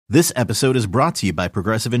This episode is brought to you by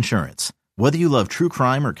Progressive Insurance. Whether you love true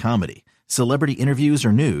crime or comedy, celebrity interviews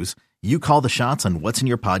or news, you call the shots on what's in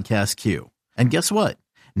your podcast queue. And guess what?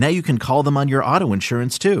 Now you can call them on your auto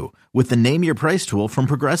insurance too with the Name Your Price tool from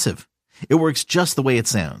Progressive. It works just the way it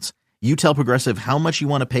sounds. You tell Progressive how much you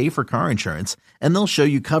want to pay for car insurance, and they'll show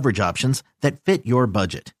you coverage options that fit your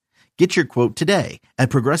budget. Get your quote today at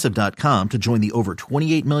Progressive.com to join the over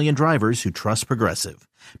 28 million drivers who trust Progressive.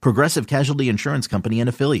 Progressive Casualty Insurance Company and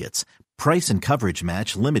Affiliates. Price and coverage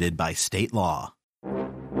match limited by state law.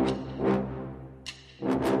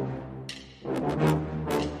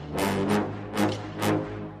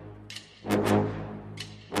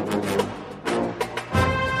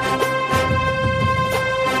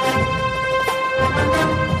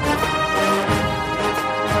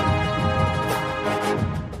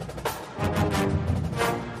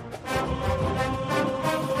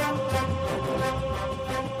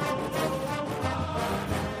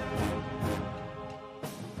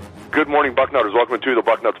 Good morning, Bucknutters. Welcome to the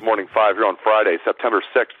Bucknuts Morning 5 here on Friday, September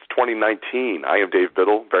 6th, 2019. I am Dave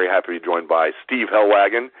Biddle. Very happy to be joined by Steve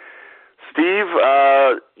Helwagen. Steve,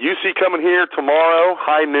 UC coming here tomorrow,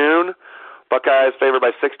 high noon. Buckeyes favored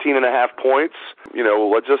by 16.5 points. You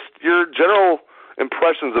know, just your general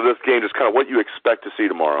impressions of this game, just kind of what you expect to see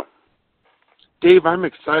tomorrow. Dave, I'm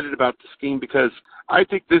excited about this game because I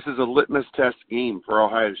think this is a litmus test game for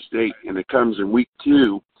Ohio State, and it comes in week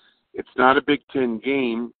 2. It's not a Big Ten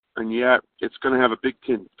game, and yet it's going to have a Big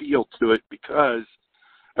Ten feel to it because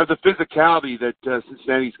of the physicality that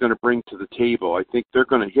Cincinnati's going to bring to the table. I think they're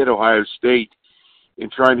going to hit Ohio State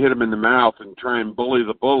and try and hit them in the mouth and try and bully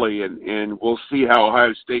the bully, and we'll see how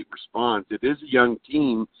Ohio State responds. It is a young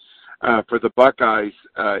team for the Buckeyes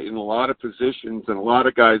in a lot of positions, and a lot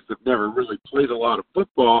of guys that have never really played a lot of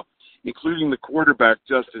football, including the quarterback,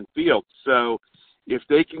 Justin Fields. So if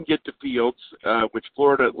they can get to Fields, which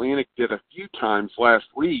Florida Atlantic did a few times last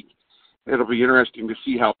week, it'll be interesting to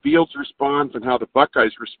see how Fields responds and how the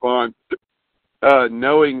Buckeyes respond,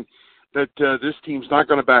 knowing that this team's not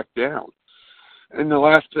going to back down. In the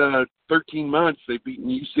last 13 months, they've beaten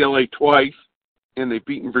UCLA twice, and they've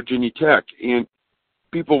beaten Virginia Tech. And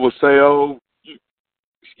people will say,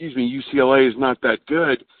 UCLA is not that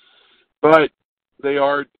good, but they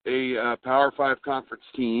are a Power 5 conference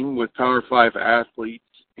team with Power 5 athletes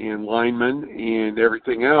and linemen and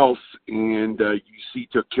everything else, and UC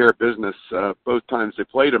took care of business both times they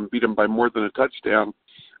played them, beat them by more than a touchdown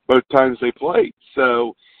both times they played.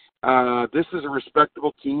 So this is a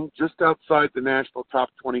respectable team just outside the national top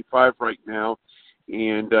 25 right now,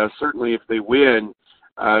 and certainly if they win,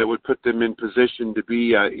 it would put them in position to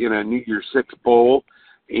be in a New Year's Six bowl.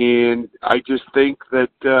 And I just think that,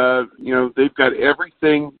 they've got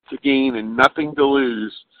everything to gain and nothing to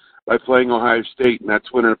lose by playing Ohio State, and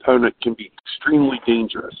that's when an opponent can be extremely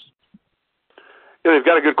dangerous. Yeah, they've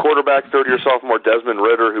got a good quarterback, third-year sophomore Desmond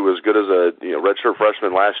Ridder, who was good as a redshirt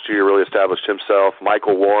freshman last year, really established himself.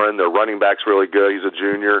 Michael Warren, their running back's really good. He's a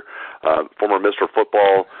junior, former Mr.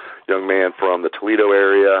 Football young man from the Toledo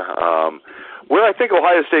area. Where I think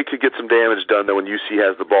Ohio State could get some damage done, though, when UC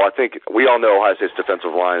has the ball, I think we all know Ohio State's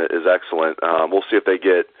defensive line is excellent. We'll see if they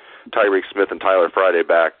get Tyreek Smith and Tyler Friday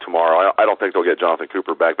back tomorrow. I don't think they'll get Jonathan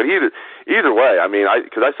Cooper back. But either way, I mean,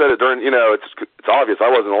 because I said it during, it's obvious I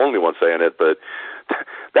wasn't the only one saying it, but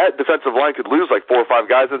that defensive line could lose like 4 or 5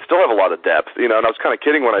 guys and still have a lot of depth. And I was kind of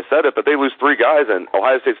kidding when I said it, but they lose 3 guys, and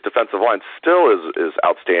Ohio State's defensive line still is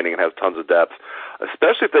outstanding and has tons of depth,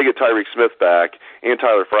 especially if they get Tyreek Smith back and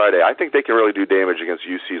Tyler Friday. I think they can really do damage against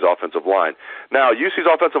UC's offensive line. Now, UC's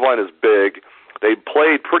offensive line is big. They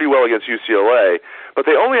played pretty well against UCLA, but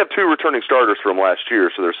they only have 2 returning starters from last year,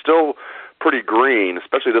 so they're still pretty green,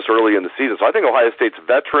 especially this early in the season. So I think Ohio State's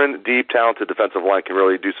veteran, deep, talented defensive line can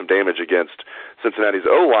really do some damage against Cincinnati's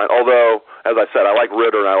O-line, although, as I said, I like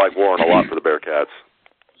Ridder and I like Warren a lot for the Bearcats.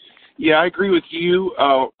 Yeah, I agree with you.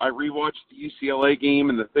 I rewatched the UCLA game,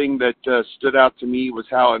 and the thing that stood out to me was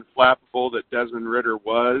how unflappable that Desmond Ridder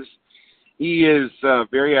was. He is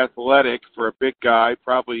very athletic for a big guy,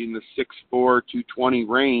 probably in the 6'4", 220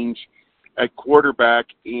 range at quarterback,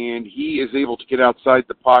 and he is able to get outside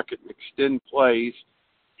the pocket and extend plays.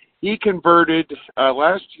 He converted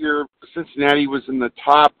last year. Cincinnati was in the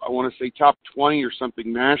top 20 or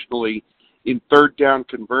something nationally in third down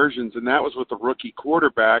conversions, and that was with a rookie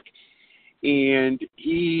quarterback. And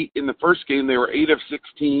he, in the first game, they were 8 of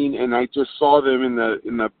 16, and I just saw them in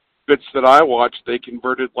the bits that I watched. They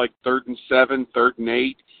converted like 3rd and 7, 3rd and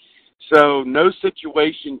 8. So no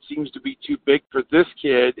situation seems to be too big for this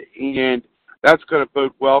kid, and that's going to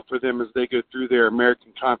bode well for them as they go through their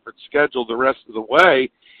American Conference schedule the rest of the way.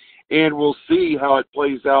 And we'll see how it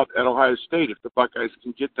plays out at Ohio State. If the Buckeyes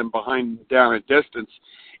can get them behind and down a distance,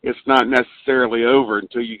 it's not necessarily over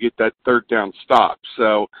until you get that third down stop.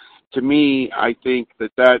 So to me, I think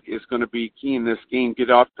that is going to be key in this game, get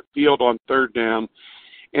off the field on third down.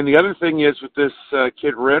 And the other thing is with this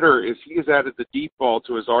kid Ritter is he has added the deep ball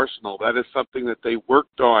to his arsenal. That is something that they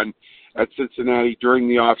worked on at Cincinnati during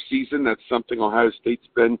the off season. That's something Ohio State's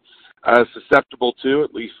been susceptible to,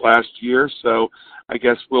 at least last year. So I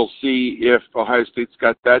guess we'll see if Ohio State's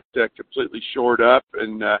got that completely shored up,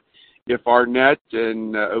 and if Arnett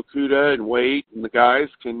and Okudah and Wade and the guys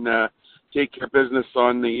can take care of business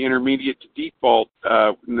on the intermediate to deep ball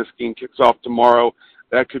when this game kicks off tomorrow.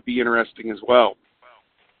 That could be interesting as well.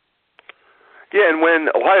 Yeah, and when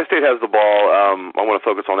Ohio State has the ball, I want to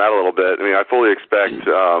focus on that a little bit. I mean, I fully expect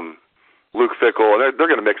Luke Fickell, and they're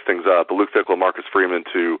going to mix things up, but Luke Fickell and Marcus Freeman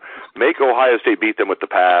to make Ohio State beat them with the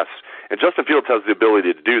pass. And Justin Fields has the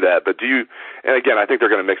ability to do that. But and again, I think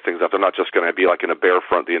they're going to mix things up. They're not just going to be like in a bear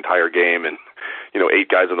front the entire game and, 8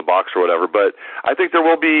 guys in the box or whatever. But I think there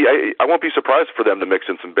will be, I won't be surprised for them to mix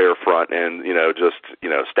in some bear front and,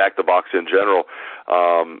 stack the box in general.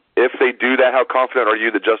 If they do that, how confident are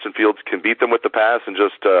you that Justin Fields can beat them with the pass? And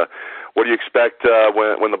just what do you expect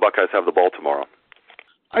when the Buckeyes have the ball tomorrow?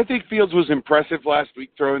 I think Fields was impressive last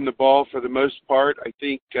week throwing the ball for the most part. I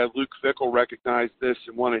think Luke Fickell recognized this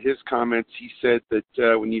in one of his comments. He said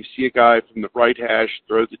that when you see a guy from the right hash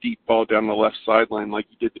throw the deep ball down the left sideline like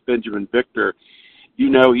he did to Benjamin Victor,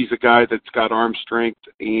 he's a guy that's got arm strength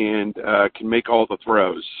and can make all the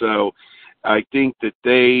throws. So I think that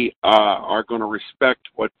they are going to respect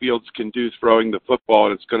what Fields can do throwing the football,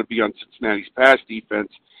 and it's going to be on Cincinnati's pass defense,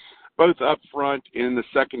 both up front and in the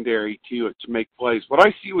secondary to make plays. What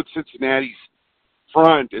I see with Cincinnati's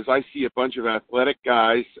front is I see a bunch of athletic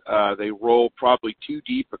guys. They roll probably too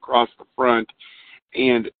deep across the front.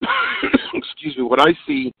 And, what I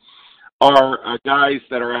see are guys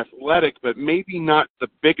that are athletic, but maybe not the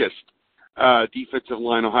biggest defensive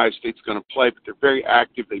line Ohio State's going to play, but they're very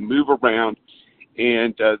active. They move around,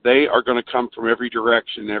 and they are going to come from every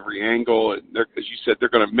direction, every angle. And as you said, they're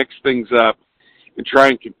going to mix things up and try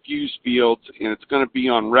and confuse Fields, and it's going to be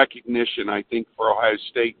on recognition, I think, for Ohio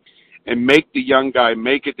State, and make the young guy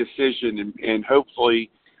make a decision, and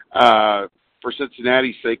hopefully, for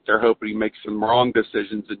Cincinnati's sake, they're hoping he makes some wrong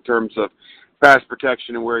decisions in terms of pass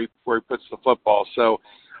protection and where he puts the football. So,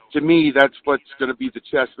 to me, that's what's going to be the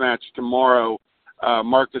chess match tomorrow.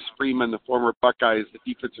 Marcus Freeman, the former Buckeye, is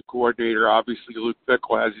the defensive coordinator. Obviously, Luke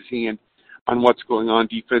Fickell has his hand on what's going on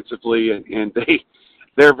defensively, and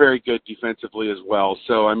they're very good defensively as well.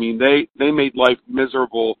 So, I mean, they made life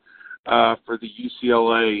miserable for the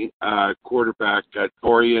UCLA quarterback,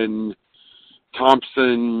 Dorian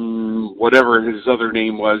Thompson, whatever his other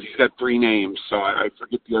name was. He's got 3 names, so I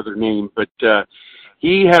forget the other name. But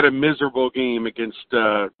he had a miserable game against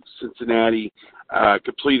Cincinnati,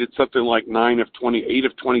 completed something like 8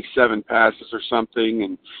 of 27 passes or something,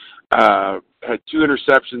 and had 2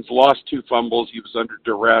 interceptions, lost 2 fumbles. He was under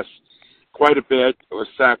duress quite a bit, was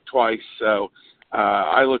sacked twice. So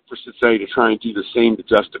I look for Cincinnati to try and do the same to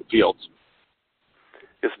Justin Fields.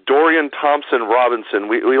 It's Dorian Thompson Robinson.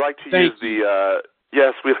 We like to use the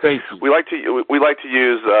yes, we like to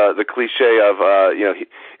use the cliche of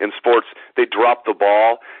in sports they drop the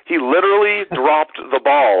ball. He literally dropped the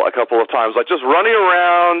ball a couple of times, like just running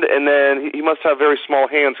around, and then he must have very small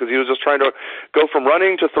hands because he was just trying to go from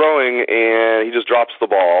running to throwing, and he just drops the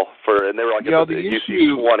ball and they were like at the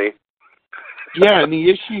UC 20. Yeah, and the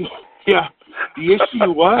issue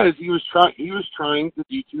was he was trying to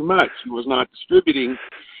do too much. He was not distributing,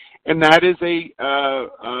 and that is a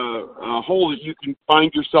hole that you can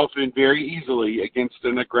find yourself in very easily against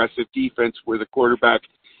an aggressive defense where the quarterback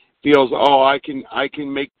feels, I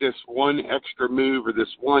can make this one extra move or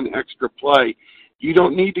this one extra play. You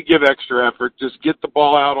don't need to give extra effort. Just get the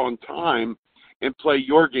ball out on time and play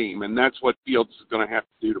your game, and that's what Fields is going to have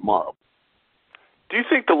to do tomorrow. Do you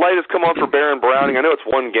think the light has come on for Baron Browning? I know it's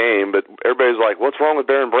one game, but everybody's like, what's wrong with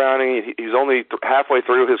Baron Browning? He's only halfway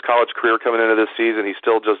through his college career coming into this season. He's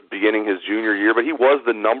still just beginning his junior year, but he was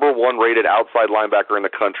the number 1 rated outside linebacker in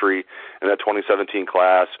the country in that 2017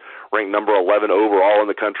 class, ranked number 11 overall in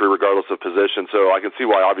the country regardless of position. So I can see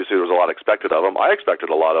why obviously there was a lot expected of him. I expected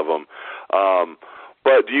a lot of him.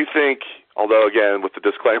 But do you think, although again with the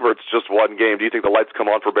disclaimer it's just one game, do you think the lights come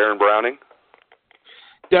on for Baron Browning?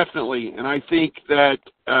 Definitely, and I think that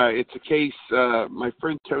it's a case, my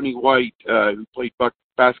friend Tony White, who played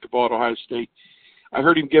basketball at Ohio State, I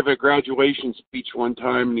heard him give a graduation speech one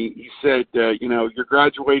time, and he said, you're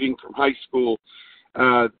graduating from high school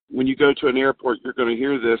when you go to an airport, you're going to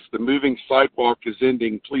hear this: the moving sidewalk is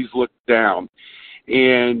ending, please look down.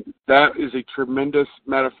 And that is a tremendous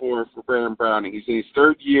metaphor for Baron Browning. He's in his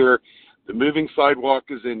third year. The moving sidewalk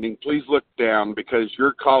is ending. Please look down, because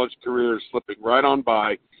your college career is slipping right on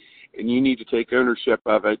by, and you need to take ownership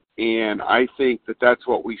of it. And I think that that's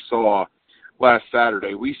what we saw last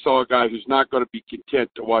Saturday. We saw a guy who's not going to be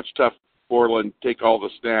content to watch Tough Borland take all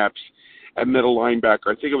the snaps at middle linebacker.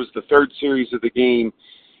 I think it was the third series of the game.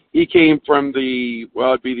 He came from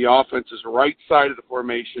it'd be the offense's right side of the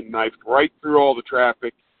formation, knifed right through all the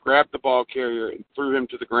traffic, grabbed the ball carrier, and threw him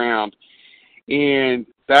to the ground. And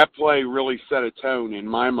that play really set a tone in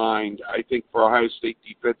my mind, I think, for Ohio State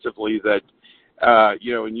defensively that,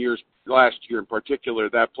 in last year in particular,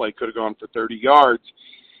 that play could have gone for 30 yards.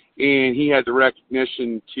 And he had the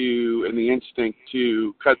recognition and the instinct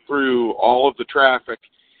to cut through all of the traffic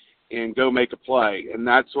and go make a play. And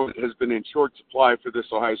that's what has been in short supply for this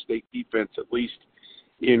Ohio State defense, at least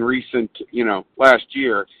in recent, last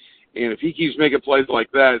year. And if he keeps making plays like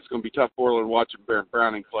that, it's going to be tough for him watching Baron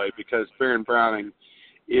Browning play, because Baron Browning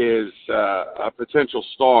is a potential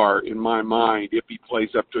star in my mind if he plays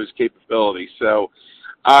up to his capability. So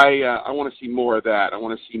I want to see more of that. I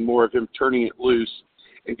want to see more of him turning it loose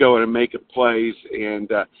and going and making plays. And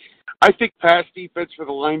I think pass defense for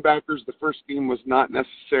the linebackers, the first game was not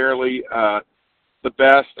necessarily the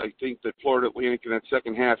best. I think that Florida Atlantic in that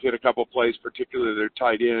second half hit a couple plays, particularly their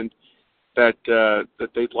tight end, that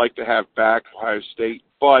they'd like to have back, Ohio State.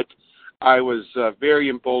 But I was very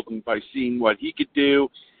emboldened by seeing what he could do.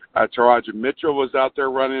 Taraja Mitchell was out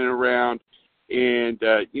there running around. And,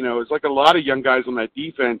 it's like a lot of young guys on that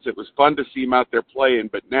defense. It was fun to see him out there playing,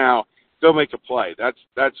 but now go make a play.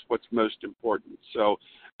 That's what's most important. So,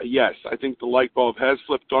 yes, I think the light bulb has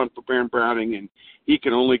flipped on for Baron Browning, and he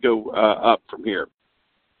can only go up from here.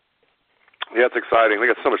 Yeah, it's exciting. They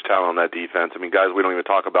got so much talent on that defense. I mean, guys we don't even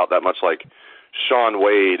talk about that much, like Sean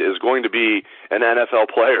Wade is going to be an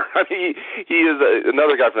NFL player. I mean, he is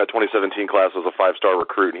another guy from that 2017 class was a 5-star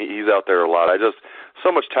recruit, and he's out there a lot.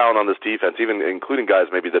 So much talent on this defense, even including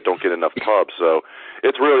guys maybe that don't get enough pubs. So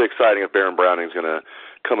it's really exciting if Baron Browning's going to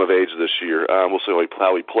come of age this year. We'll see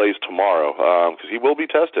how he plays tomorrow, because he will be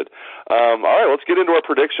tested. All right, let's get into our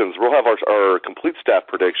predictions. We'll have our complete staff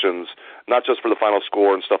predictions, not just for the final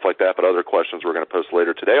score and stuff like that, but other questions we're going to post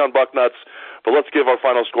later today on Bucknuts. But let's give our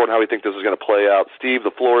final score and how we think this is going to play out. Steve,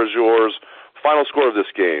 the floor is yours. Final score of this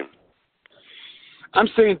game. I'm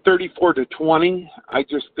saying 34-20. I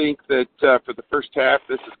just think that for the first half,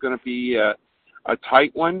 this is going to be a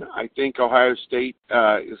tight one. I think Ohio State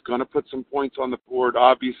is going to put some points on the board,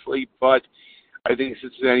 obviously, but I think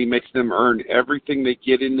Cincinnati makes them earn everything they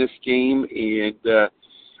get in this game, and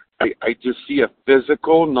I just see a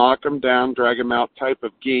physical, knock them down, drag them out type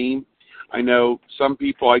of game. I know some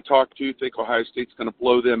people I talk to think Ohio State's going to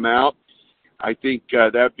blow them out. I think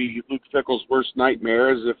that'd be Luke Fickell's worst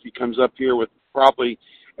nightmare, is if he comes up here with probably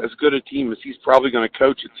as good a team as he's probably going to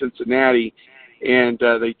coach at Cincinnati, and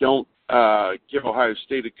they don't give Ohio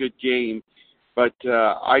State a good game. But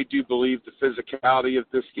I do believe the physicality of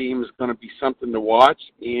this game is going to be something to watch,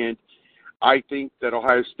 and I think that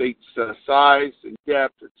Ohio State's size and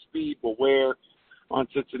depth and speed will wear on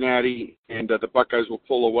Cincinnati, and the Buckeyes will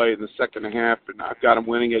pull away in the second half, and I've got them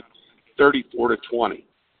winning it 34-20.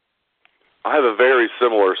 I have a very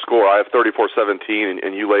similar score. I have 34-17,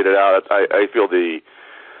 and you laid it out. I feel the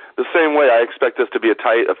same way. I expect this to be a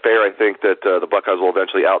tight affair. I think that the Buckeyes will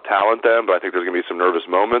eventually out-talent them, but I think there's going to be some nervous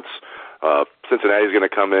moments. Cincinnati's going to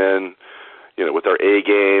come in, with their A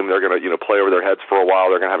game. They're going to, play over their heads for a while.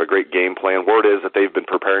 They're going to have a great game plan. Word is that they've been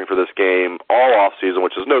preparing for this game all off-season,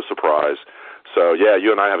 which is no surprise. So, yeah,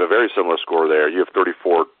 you and I have a very similar score there. You have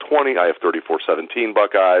 34-20. I have 34-17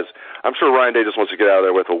 Buckeyes. I'm sure Ryan Day just wants to get out of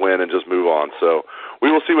there with a win and just move on. So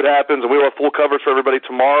we will see what happens, and we will have full coverage for everybody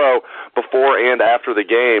tomorrow before and after the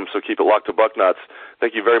game. So keep it locked to Bucknuts.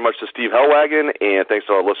 Thank you very much to Steve Helwagen, and thanks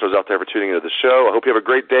to our listeners out there for tuning into the show. I hope you have a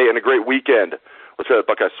great day and a great weekend. Let's hear that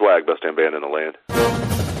Buckeye swag, best damn band in the land.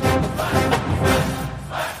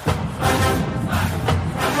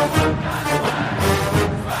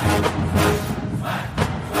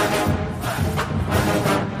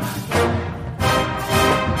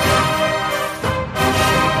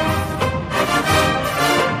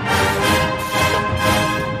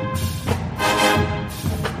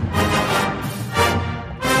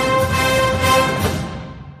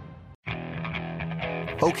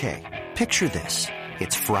 Okay, picture this.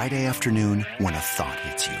 It's Friday afternoon when a thought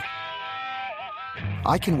hits you.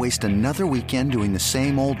 I can waste another weekend doing the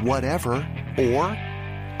same old whatever, or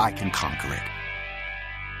I can conquer it.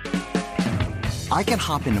 I can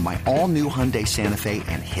hop into my all-new Hyundai Santa Fe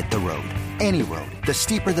and hit the road. Any road. The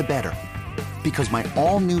steeper, the better. Because my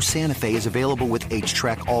all-new Santa Fe is available with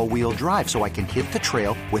H-Track all-wheel drive, so I can hit the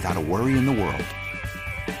trail without a worry in the world.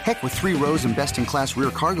 Heck, with 3 rows and best-in-class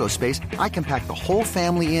rear cargo space, I can pack the whole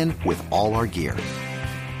family in with all our gear.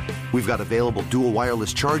 We've got available dual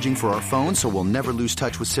wireless charging for our phones, so we'll never lose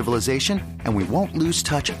touch with civilization, and we won't lose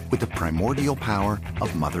touch with the primordial power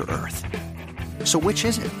of Mother Earth. So which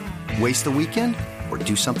is it? Waste the weekend or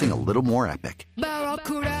do something a little more epic?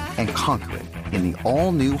 And conquer it in the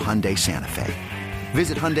all-new Hyundai Santa Fe.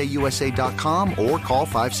 Visit HyundaiUSA.com or call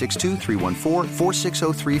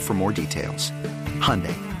 562-314-4603 for more details.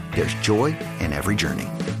 Hyundai, there's joy in every journey.